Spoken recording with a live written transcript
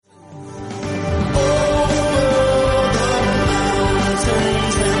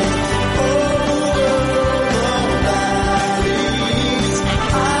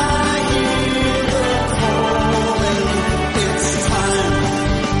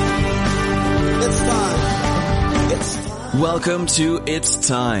Welcome to It's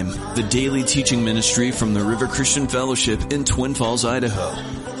Time, the daily teaching ministry from the River Christian Fellowship in Twin Falls, Idaho.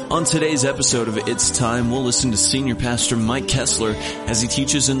 On today's episode of It's Time, we'll listen to Senior Pastor Mike Kessler as he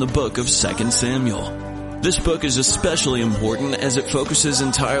teaches in the book of 2 Samuel. This book is especially important as it focuses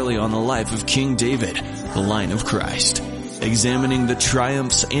entirely on the life of King David, the line of Christ. Examining the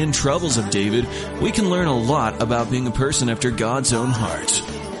triumphs and troubles of David, we can learn a lot about being a person after God's own heart.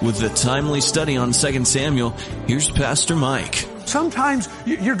 With the timely study on 2 Samuel, here's Pastor Mike. Sometimes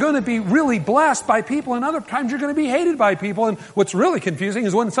you're going to be really blessed by people, and other times you're going to be hated by people. And what's really confusing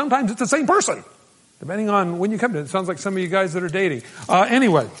is when sometimes it's the same person, depending on when you come to it. It sounds like some of you guys that are dating.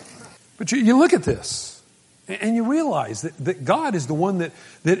 Anyway, but you look at this, and you realize that God is the one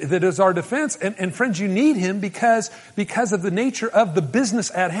that is our defense. And friends, you need Him because of the nature of the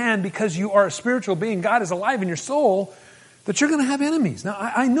business at hand, because you are a spiritual being. God is alive in your soul. That you're going to have enemies. Now,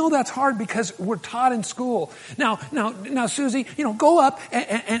 I know that's hard because we're taught in school. Now, Susie, go up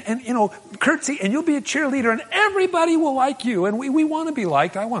and curtsy, and you'll be a cheerleader, and everybody will like you. And we want to be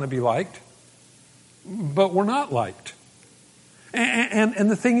liked. I want to be liked. But we're not liked.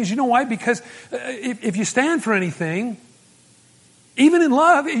 And the thing is, you know why? Because if you stand for anything, even in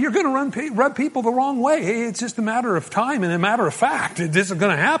love, you're going to rub people the wrong way. It's just a matter of time and a matter of fact. This is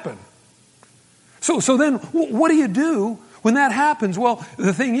going to happen. So then, what do you do when that happens? Well,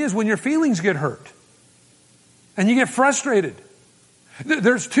 the thing is, when your feelings get hurt and you get frustrated,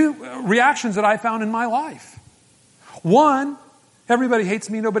 there's two reactions that I found in my life. One, everybody hates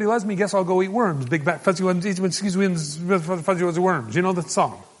me, nobody loves me, guess I'll go eat worms. Big fat fuzzy ones, fuzzy ones, worms. You know the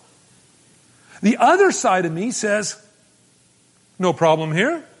song. The other side of me says, no problem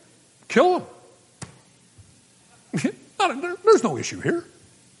here. Kill them. There's no issue here.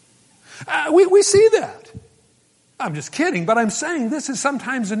 We see that. I'm just kidding, but I'm saying this is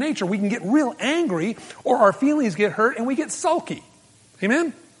sometimes the nature. We can get real angry, or our feelings get hurt, and we get sulky.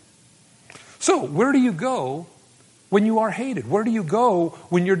 Amen? So, where do you go when you are hated? Where do you go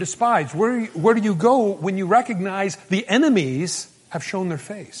when you're despised? Where do you go when you recognize the enemies have shown their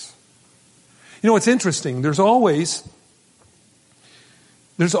face? You know, it's interesting. There's always,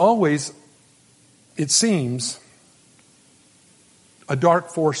 it seems, a dark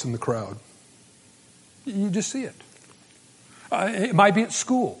force in the crowd. You just see it. It might be at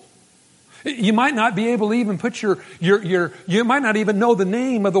school. You might not be able to even put you might not even know the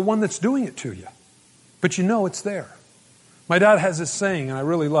name of the one that's doing it to you. But you know it's there. My dad has this saying, and I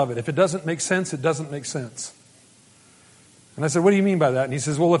really love it. If it doesn't make sense, it doesn't make sense. And I said, what do you mean by that? And he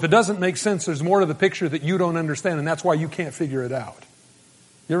says, well, if it doesn't make sense, there's more to the picture that you don't understand, and that's why you can't figure it out.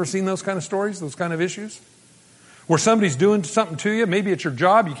 You ever seen those kind of stories, those kind of issues? Where somebody's doing something to you, maybe it's your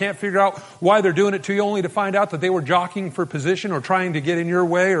job, you can't figure out why they're doing it to you, only to find out that they were jockeying for position or trying to get in your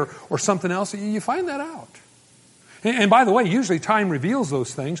way or something else. You find that out. And by the way, usually time reveals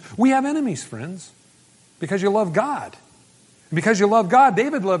those things. We have enemies, friends, because you love God. Because you love God,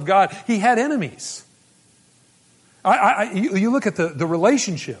 David loved God, he had enemies. You look at the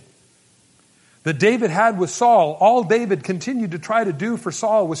relationship that David had with Saul. All David continued to try to do for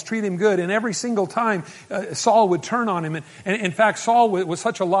Saul was treat him good. And every single time Saul would turn on him. And in fact, Saul was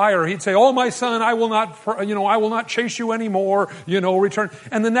such a liar. He'd say, oh, my son, I will not chase you anymore, return.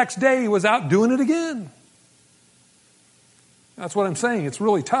 And the next day he was out doing it again. That's what I'm saying. It's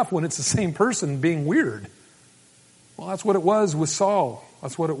really tough when it's the same person being weird. Well, that's what it was with Saul.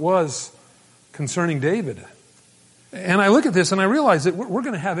 That's what it was concerning David. And I look at this and I realize that we're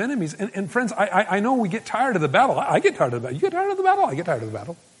going to have enemies. And friends, I know we get tired of the battle. I get tired of the battle. You get tired of the battle? I get tired of the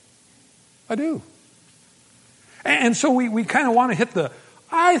battle. I do. And so we kind of want to hit the,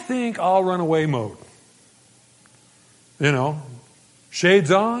 I think I'll run away mode.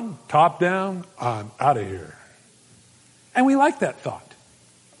 Shades on, top down, I'm out of here. And we like that thought.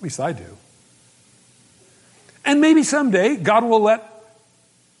 At least I do. And maybe someday God will let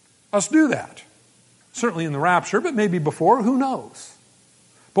us do that. Certainly in the rapture, but maybe before, who knows?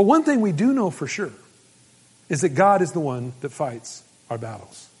 But one thing we do know for sure is that God is the one that fights our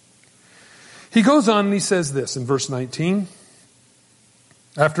battles. He goes on and he says this in verse 19.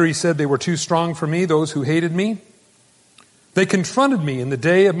 After he said they were too strong for me, those who hated me, they confronted me in the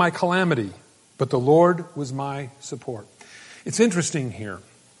day of my calamity, but the Lord was my support. It's interesting here.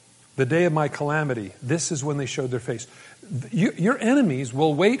 The day of my calamity, this is when they showed their face. Your enemies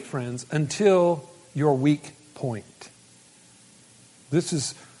will wait, friends, until your weak point. This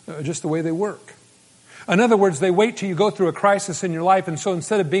is just the way they work. In other words, they wait till you go through a crisis in your life, and so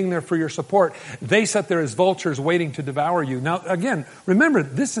instead of being there for your support, they sit there as vultures waiting to devour you. Now, again, remember,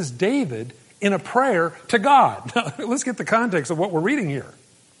 this is David in a prayer to God. Now, let's get the context of what we're reading here.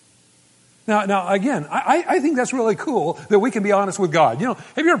 Now again, I think that's really cool that we can be honest with God. Have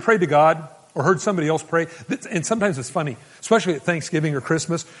you ever prayed to God or heard somebody else pray? And sometimes it's funny, especially at Thanksgiving or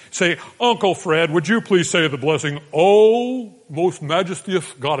Christmas. Say, Uncle Fred, would you please say the blessing, O most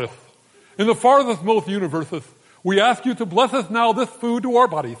majestuous Goddess, in the farthest most universeth, we ask you to blesseth now this food to our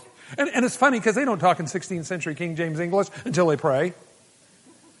bodies. And it's funny because they don't talk in 16th century King James English until they pray.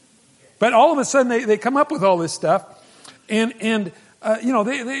 But all of a sudden they come up with all this stuff, and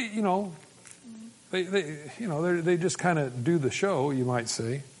they just kind of do the show, you might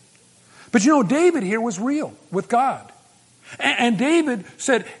say. But David here was real with God. And David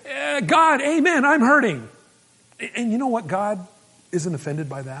said, God, amen, I'm hurting. And you know what? God isn't offended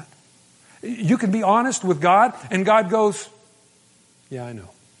by that. You can be honest with God, and God goes, yeah, I know.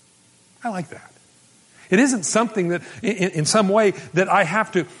 I like that. It isn't something that, in some way, that I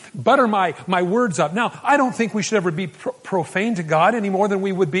have to butter my words up. Now, I don't think we should ever be profane to God any more than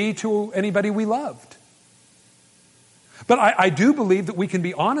we would be to anybody we loved. But I do believe that we can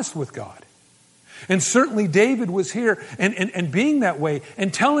be honest with God. And certainly David was here and being that way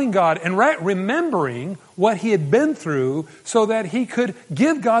and telling God and remembering what he had been through so that he could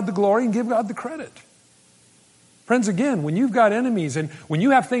give God the glory and give God the credit. Friends, again, when you've got enemies and when you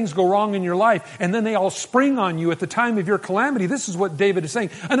have things go wrong in your life and then they all spring on you at the time of your calamity, this is what David is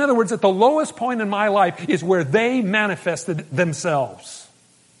saying. In other words, at the lowest point in my life is where they manifested themselves.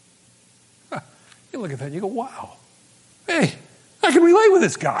 You look at that and you go, wow. Hey, I can relate with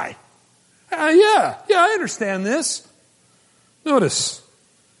this guy. Yeah, I understand this. Notice,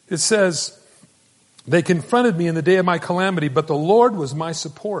 it says, they confronted me in the day of my calamity, but the Lord was my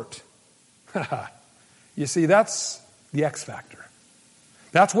support. You see, that's the X factor.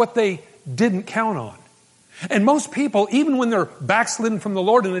 That's what they didn't count on. And most people, even when they're backslidden from the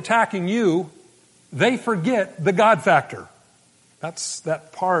Lord and attacking you, they forget the God factor. That's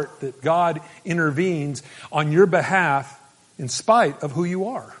that part that God intervenes on your behalf in spite of who you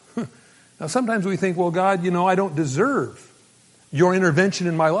are. Now, sometimes we think, well, God, I don't deserve your intervention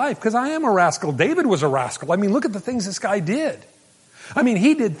in my life because I am a rascal. David was a rascal. I mean, look at the things this guy did. I mean,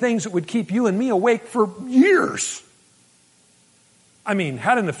 he did things that would keep you and me awake for years. I mean,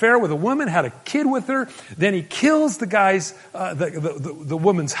 had an affair with a woman, had a kid with her, then he kills the guy's, the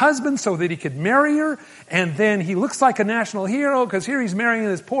woman's husband so that he could marry her, and then he looks like a national hero because here he's marrying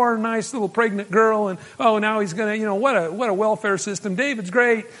this poor, nice little pregnant girl, and now he's gonna, what a welfare system. David's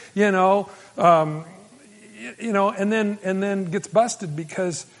great, and then gets busted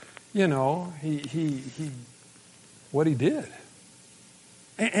because, he what he did.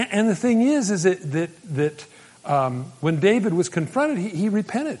 And the thing is that when David was confronted, he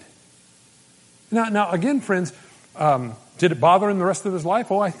repented. Now, again, friends, did it bother him the rest of his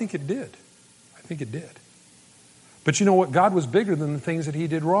life? Oh, I think it did. But you know what? God was bigger than the things that he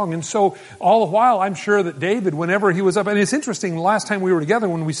did wrong. And so all the while, I'm sure that David, whenever he was up, and it's interesting, the last time we were together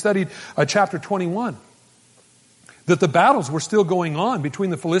when we studied chapter 21, that the battles were still going on between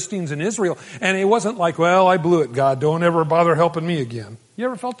the Philistines and Israel. And it wasn't like, well, I blew it, God. Don't ever bother helping me again. You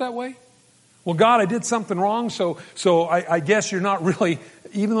ever felt that way? Well, God, I did something wrong, so I guess you're not really,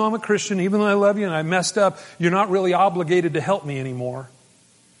 even though I'm a Christian, even though I love you and I messed up, you're not really obligated to help me anymore.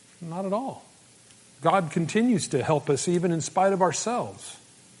 Not at all. God continues to help us even in spite of ourselves.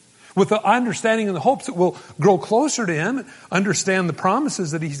 With the understanding and the hopes that we'll grow closer to Him, understand the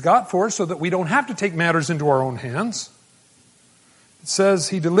promises that He's got for us so that we don't have to take matters into our own hands. It says,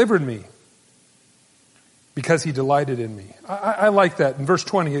 He delivered me because He delighted in me. I like that. In verse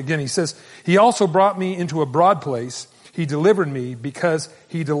 20, again, He says, He also brought me into a broad place. He delivered me because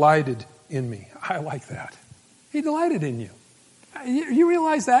He delighted in me. I like that. He delighted in you. You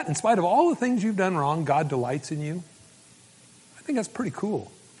realize that in spite of all the things you've done wrong, God delights in you? I think that's pretty cool.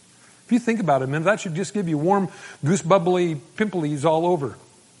 If you think about it, man, that should just give you warm, goose-bubbly pimples all over.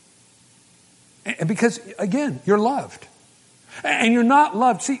 And because, again, you're loved. And you're not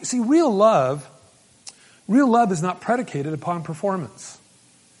loved. See, real love is not predicated upon performance.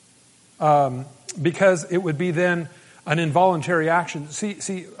 Because it would be then an involuntary action.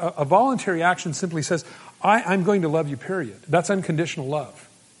 See, a voluntary action simply says, I'm going to love you, period. That's unconditional love.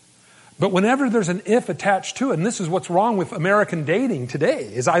 But whenever there's an if attached to it, and this is what's wrong with American dating today,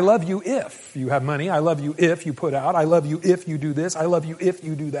 is I love you if you have money, I love you if you put out, I love you if you do this, I love you if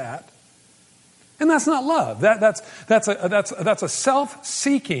you do that. And that's not love. That's a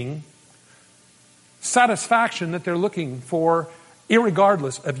self-seeking satisfaction that they're looking for,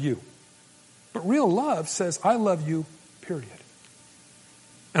 irregardless of you. But real love says, I love you, period.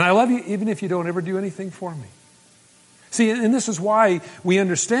 And I love you even if you don't ever do anything for me. See, and this is why we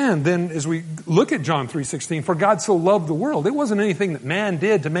understand then as we look at John 3:16, for God so loved the world. It wasn't anything that man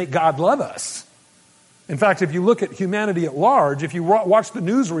did to make God love us. In fact, if you look at humanity at large, if you watch the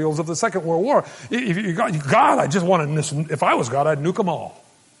newsreels of the Second World War, if you God, I just want to, if I was God, I'd nuke them all.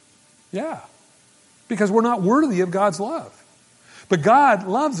 Yeah. Because we're not worthy of God's love. But God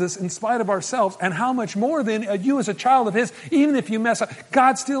loves us in spite of ourselves, and how much more then you as a child of His, even if you mess up,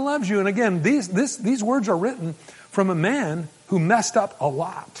 God still loves you. And again, these words are written from a man who messed up a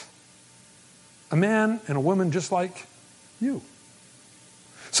lot. A man and a woman just like you.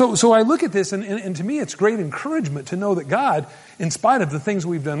 So I look at this, and to me it's great encouragement to know that God, in spite of the things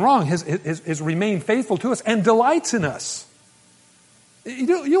we've done wrong, has remained faithful to us and delights in us. You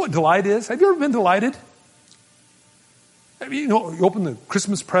know what delight is? Have you ever been delighted? You open the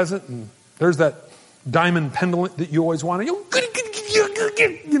Christmas present and there's that diamond pendant that you always wanted. You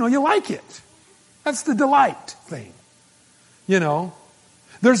like it. That's the delight thing.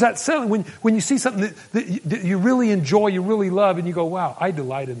 There's that settling when you see something that you really enjoy, you really love, and you go, wow, I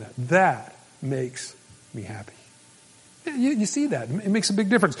delight in that. That makes me happy. You see that. It makes a big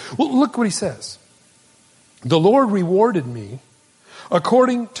difference. Well, look what he says. The Lord rewarded me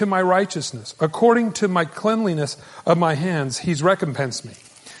according to my righteousness, according to my cleanliness of my hands, He's recompensed me.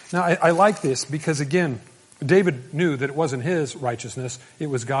 Now, I like this because, again, David knew that it wasn't his righteousness, it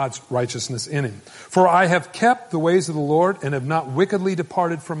was God's righteousness in him. For I have kept the ways of the Lord and have not wickedly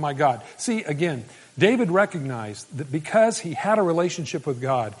departed from my God. See, again, David recognized that because he had a relationship with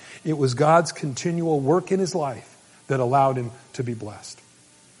God, it was God's continual work in his life that allowed him to be blessed.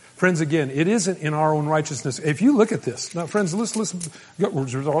 Friends, again, it isn't in our own righteousness. If you look at this, now friends, listen,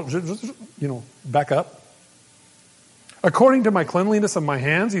 back up. According to my cleanliness of my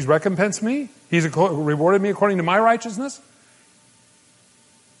hands, He's recompensed me. He's rewarded me according to my righteousness.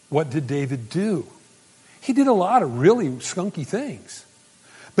 What did David do? He did a lot of really skunky things.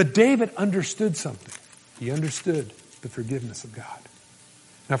 But David understood something. He understood the forgiveness of God.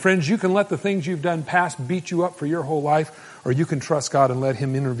 Now, friends, you can let the things you've done past beat you up for your whole life, or you can trust God and let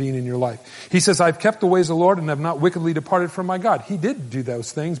Him intervene in your life. He says, I've kept the ways of the Lord and have not wickedly departed from my God. He did do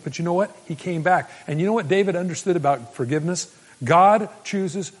those things, but you know what? He came back. And you know what David understood about forgiveness? God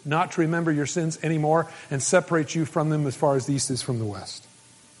chooses not to remember your sins anymore and separates you from them as far as the east is from the west.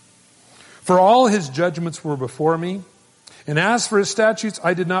 For all His judgments were before me, and as for His statutes,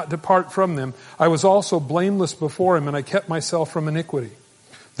 I did not depart from them. I was also blameless before Him, and I kept myself from iniquity.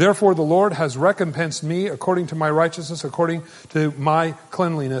 Therefore the Lord has recompensed me according to my righteousness, according to my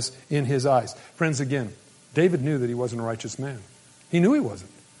cleanliness in His eyes. Friends, again, David knew that he wasn't a righteous man. He knew he wasn't.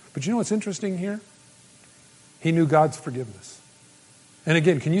 But you know what's interesting here? He knew God's forgiveness. And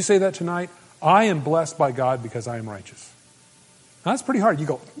again, can you say that tonight? I am blessed by God because I am righteous. Now, that's pretty hard. You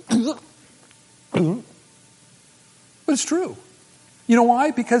go, but it's true. You know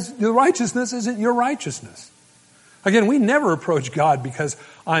why? Because the righteousness isn't your righteousness. Again, we never approach God because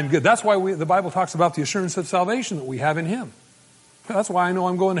I'm good. That's why the Bible talks about the assurance of salvation that we have in Him. That's why I know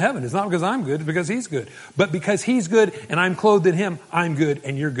I'm going to heaven. It's not because I'm good, it's because He's good. But because He's good and I'm clothed in Him, I'm good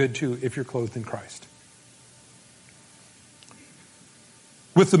and you're good too if you're clothed in Christ.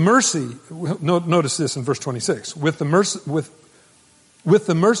 With the mercy, notice this in verse 26. With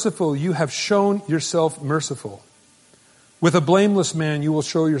the merciful you have shown yourself merciful. With a blameless man, you will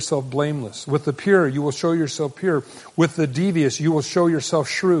show yourself blameless. With the pure, you will show yourself pure. With the devious, you will show yourself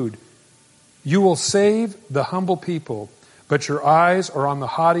shrewd. You will save the humble people, but your eyes are on the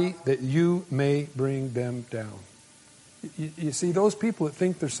haughty that you may bring them down. You see, those people that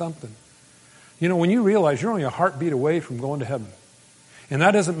think there's something. When you realize you're only a heartbeat away from going to heaven. And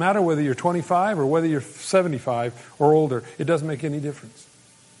that doesn't matter whether you're 25 or whether you're 75 or older. It doesn't make any difference.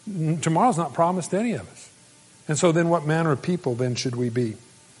 Tomorrow's not promised to any of us. And so then what manner of people then should we be?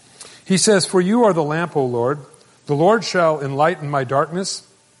 He says, for you are the lamp, O Lord. The Lord shall enlighten my darkness.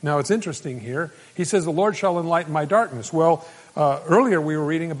 Now it's interesting here. He says, the Lord shall enlighten my darkness. Well, earlier we were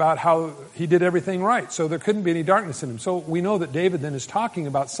reading about how he did everything right. So there couldn't be any darkness in him. So we know that David then is talking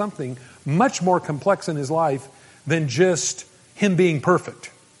about something much more complex in his life than just him being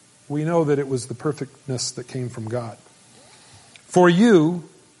perfect. We know that it was the perfectness that came from God. For you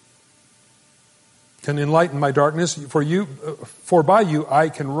can enlighten my darkness. For by you I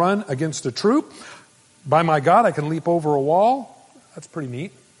can run against a troop. By my God I can leap over a wall. That's pretty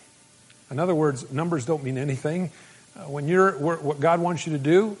neat. In other words, numbers don't mean anything. When you're what God wants you to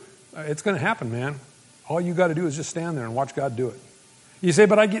do, it's going to happen, man. All you got to do is just stand there and watch God do it. You say,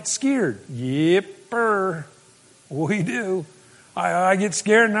 but I get scared. Yipper. We do. I get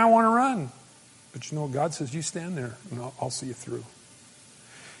scared and I want to run. But God says, you stand there and I'll see you through.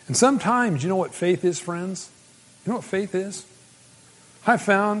 And sometimes, you know what faith is, friends? You know what faith is? I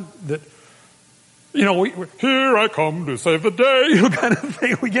found that, we here I come to save the day, kind of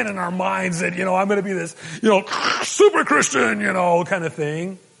thing. We get in our minds that, I'm going to be this, super Christian, kind of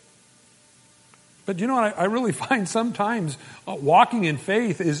thing. But you know what? I really find sometimes walking in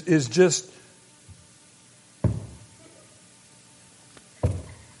faith is just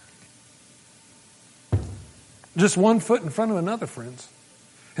one foot in front of another, friends.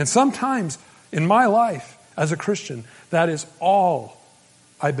 And sometimes in my life as a Christian, that is all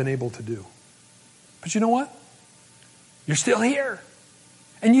I've been able to do. But you know what? You're still here.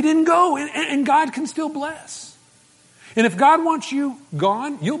 And you didn't go. And God can still bless. And if God wants you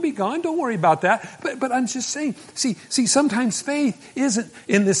gone, you'll be gone. Don't worry about that. But I'm just saying, see, sometimes faith isn't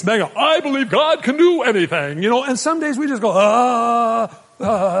in this mega, I believe God can do anything, and some days we just go,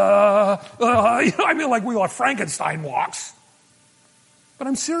 like we have Frankenstein walks. But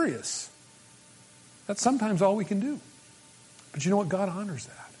I'm serious. That's sometimes all we can do. But you know what? God honors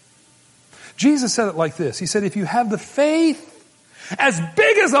that. Jesus said it like this. He said, if you have the faith as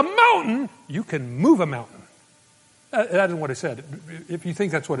big as a mountain, you can move a mountain. That isn't what it said. If you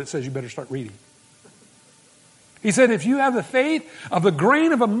think that's what it says, you better start reading. He said, if you have the faith of the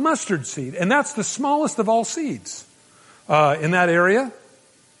grain of a mustard seed, and that's the smallest of all seeds in that area.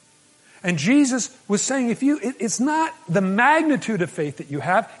 And Jesus was saying, it's not the magnitude of faith that you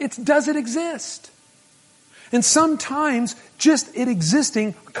have, it's does it exist? And sometimes just it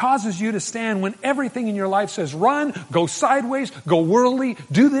existing causes you to stand when everything in your life says run, go sideways, go worldly,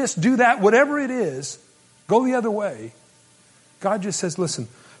 do this, do that, whatever it is. Go the other way. God just says, listen,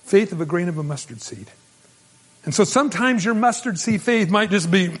 faith of a grain of a mustard seed. And so sometimes your mustard seed faith might just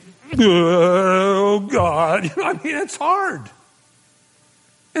be, oh God, it's hard.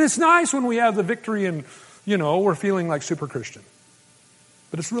 And it's nice when we have the victory and, we're feeling like super Christian.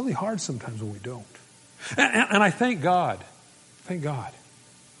 But it's really hard sometimes when we don't. And I thank God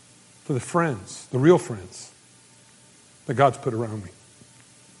for the friends, the real friends that God's put around me.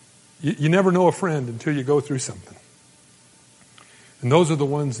 You never know a friend until you go through something. And those are the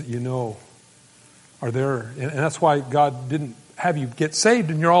ones that are there. And that's why God didn't have you get saved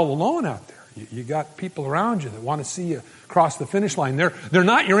and you're all alone out there. You got people around you that want to see you cross the finish line. They're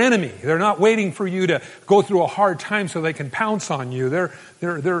not your enemy. They're not waiting for you to go through a hard time so they can pounce on you. They're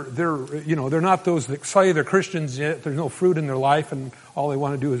not those that say they're Christians yet there's no fruit in their life and all they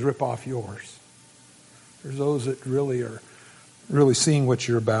want to do is rip off yours. There's those that really are seeing what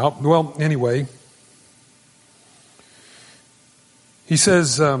you're about. Well, anyway, he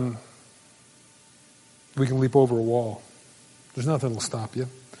says we can leap over a wall. There's nothing that will stop you.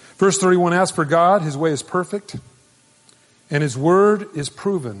 Verse 31, as for God, his way is perfect, and his word is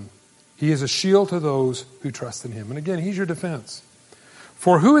proven. He is a shield to those who trust in him. And again, he's your defense.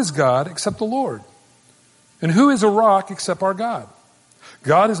 For who is God except the Lord? And who is a rock except our God?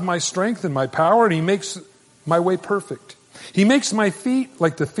 God is my strength and my power, and he makes my way perfect. He makes my feet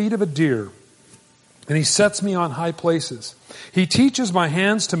like the feet of a deer, and he sets me on high places. He teaches my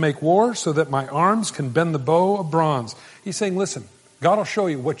hands to make war so that my arms can bend the bow of bronze. He's saying, listen, God will show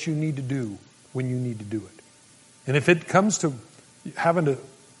you what you need to do when you need to do it. And if it comes to having to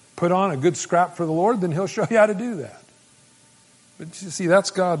put on a good scrap for the Lord, then he'll show you how to do that. But you see, that's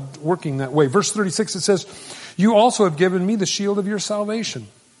God working that way. Verse 36, it says, you also have given me the shield of your salvation,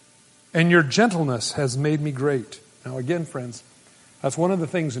 and your gentleness has made me great. Now again, friends, that's one of the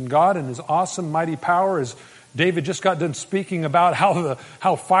things in God and his awesome, mighty power is David just got done speaking about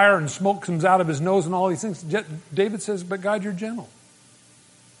how fire and smoke comes out of his nose and all these things. David says, but God, you're gentle.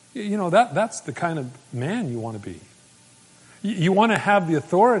 That's the kind of man you want to be. You want to have the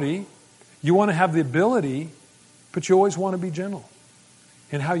authority, you want to have the ability, but you always want to be gentle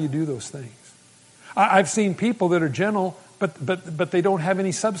in how you do those things. I've seen people that are gentle, but they don't have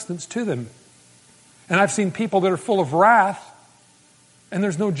any substance to them. And I've seen people that are full of wrath, and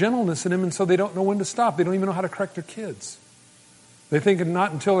there's no gentleness in them, and so they don't know when to stop. They don't even know how to correct their kids. They think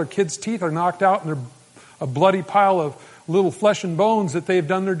not until their kids' teeth are knocked out and they're a bloody pile of little flesh and bones that they've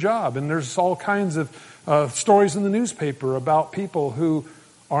done their job. And there's all kinds of stories in the newspaper about people who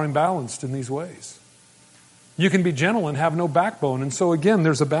are imbalanced in these ways. You can be gentle and have no backbone. And so again,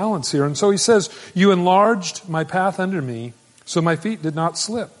 there's a balance here. And so he says, you enlarged my path under me, so my feet did not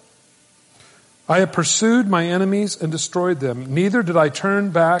slip. I have pursued my enemies and destroyed them. Neither did I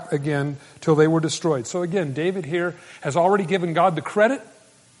turn back again till they were destroyed. So again, David here has already given God the credit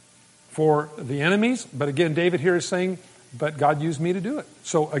for the enemies. But again, David here is saying, but God used me to do it.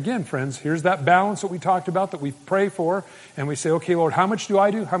 So again, friends, here's that balance that we talked about that we pray for. And we say, okay, Lord, how much do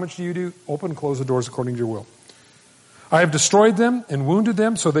I do? How much do you do? Open and close the doors according to your will. I have destroyed them and wounded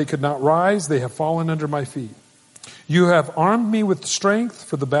them so they could not rise. They have fallen under my feet. You have armed me with strength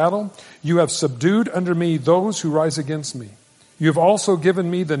for the battle. You have subdued under me those who rise against me. You have also given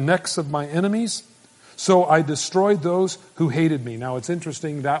me the necks of my enemies. So I destroyed those who hated me. Now it's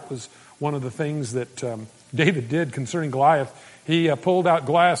interesting, that was one of the things that David did concerning Goliath. He pulled out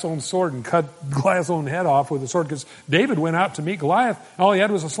Goliath's own sword and cut Goliath's own head off with a sword, because David went out to meet Goliath. All he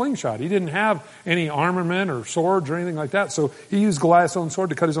had was a slingshot. He didn't have any armament or swords or anything like that. So he used Goliath's own sword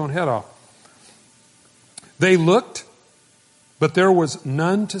to cut his own head off. They looked, but there was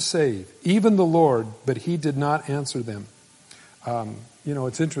none to save, even the Lord, but he did not answer them.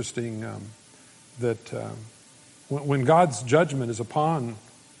 It's interesting that when God's judgment is upon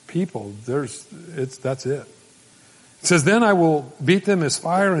people, that's it. It says, then I will beat them as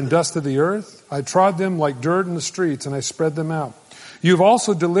fire and dust of the earth. I trod them like dirt in the streets, and I spread them out. You have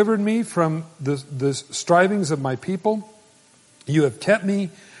also delivered me from the strivings of my people. You have kept me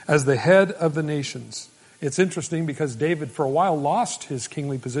as the head of the nations. It's interesting because David for a while lost his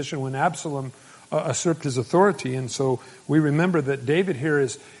kingly position when Absalom usurped his authority. And so we remember that David here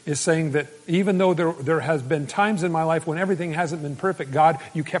is saying that even though there has been times in my life when everything hasn't been perfect, God,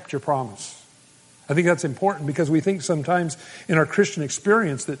 you kept your promise. I think that's important because we think sometimes in our Christian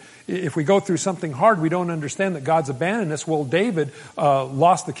experience that if we go through something hard, we don't understand that God's abandoned us. Well, David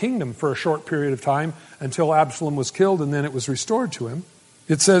lost the kingdom for a short period of time until Absalom was killed, and then it was restored to him.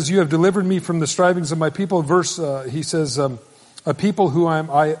 It says, you have delivered me from the strivings of my people. He says, a people who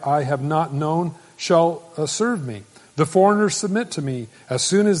I have not known shall serve me. The foreigners submit to me. As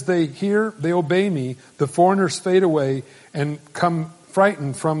soon as they hear, they obey me. The foreigners fade away and come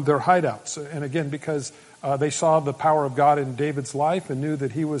frightened from their hideouts. And again, because they saw the power of God in David's life and knew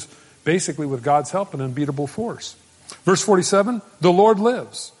that he was basically, with God's help, an unbeatable force. Verse 47, the Lord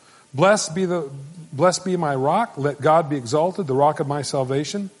lives. Blessed be my rock. Let God be exalted, the rock of my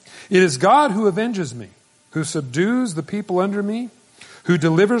salvation. It is God who avenges me, who subdues the people under me, who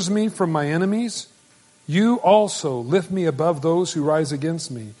delivers me from my enemies. You also lift me above those who rise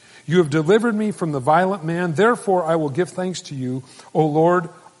against me. You have delivered me from the violent man. Therefore I will give thanks to you, O Lord,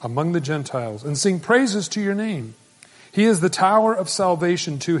 among the Gentiles, and sing praises to your name. He is the tower of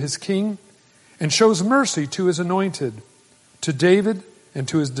salvation to his king, and shows mercy to his anointed, to David and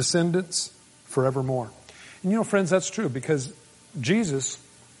to his descendants forevermore. And friends, that's true because Jesus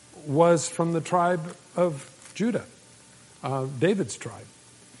was from the tribe of Judah, David's tribe.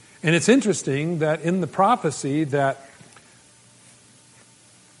 And it's interesting that in the prophecy that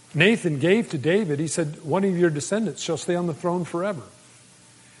Nathan gave to David, he said, one of your descendants shall stay on the throne forever.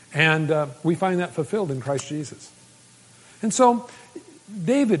 And we find that fulfilled in Christ Jesus. And so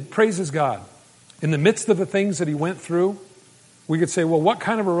David praises God. In the midst of the things that he went through, we could say, well, what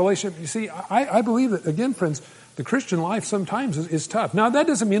kind of a relationship? You see, I believe that, again, friends, the Christian life sometimes is tough. Now, that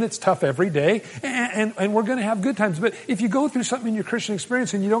doesn't mean it's tough every day, and we're going to have good times. But if you go through something in your Christian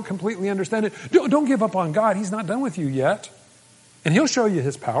experience and you don't completely understand it, don't give up on God. He's not done with you yet. And he'll show you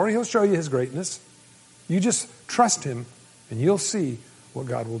his power. He'll show you his greatness. You just trust him, and you'll see what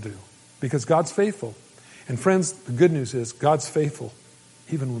God will do. Because God's faithful. And friends, the good news is God's faithful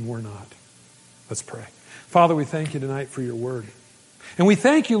even when we're not. Let's pray. Father, we thank you tonight for your word. And we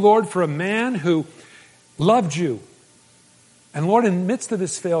thank you, Lord, for a man who loved you. And Lord, in the midst of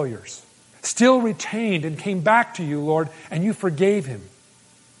his failures, still retained and came back to you, Lord, and you forgave him.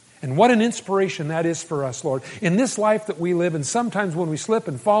 And what an inspiration that is for us, Lord. In this life that we live, and sometimes when we slip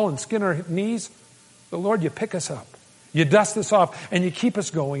and fall and skin our knees, but Lord, you pick us up. You dust us off and you keep us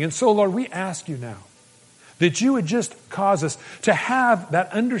going. And so, Lord, we ask you now that you would just cause us to have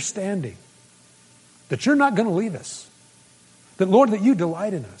that understanding that you're not going to leave us. That, Lord, that you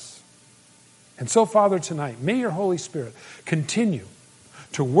delight in us. And so, Father, tonight, may your Holy Spirit continue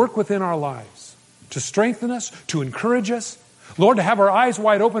to work within our lives, to strengthen us, to encourage us. Lord, to have our eyes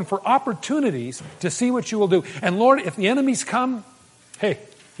wide open for opportunities to see what you will do. And Lord, if the enemies come, hey,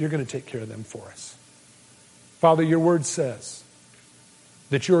 you're going to take care of them for us. Father, your word says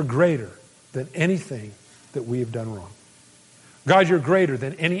that you're greater than anything that we have done wrong. God, you're greater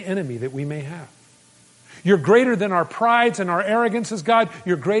than any enemy that we may have. You're greater than our prides and our arrogances, God.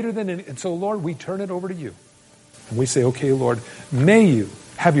 You're greater than any. And so, Lord, we turn it over to you. And we say, okay, Lord, may you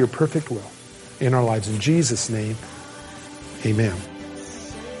have your perfect will in our lives. In Jesus' name, amen.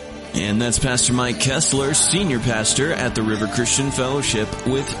 And that's Pastor Mike Kessler, Senior Pastor at the River Christian Fellowship,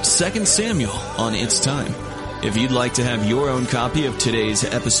 with 2 Samuel on It's Time. If you'd like to have your own copy of today's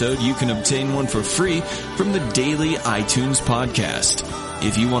episode, you can obtain one for free from the Daily iTunes Podcast.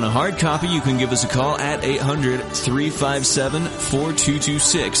 If you want a hard copy, you can give us a call at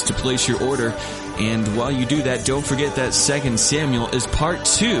 800-357-4226 to place your order. And while you do that, don't forget that 2 Samuel is part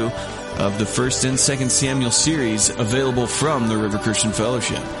 2 of the 1st and 2nd Samuel series available from the River Christian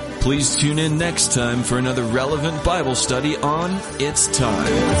Fellowship. Please tune in next time for another relevant Bible study on It's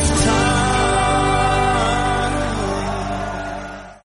Time.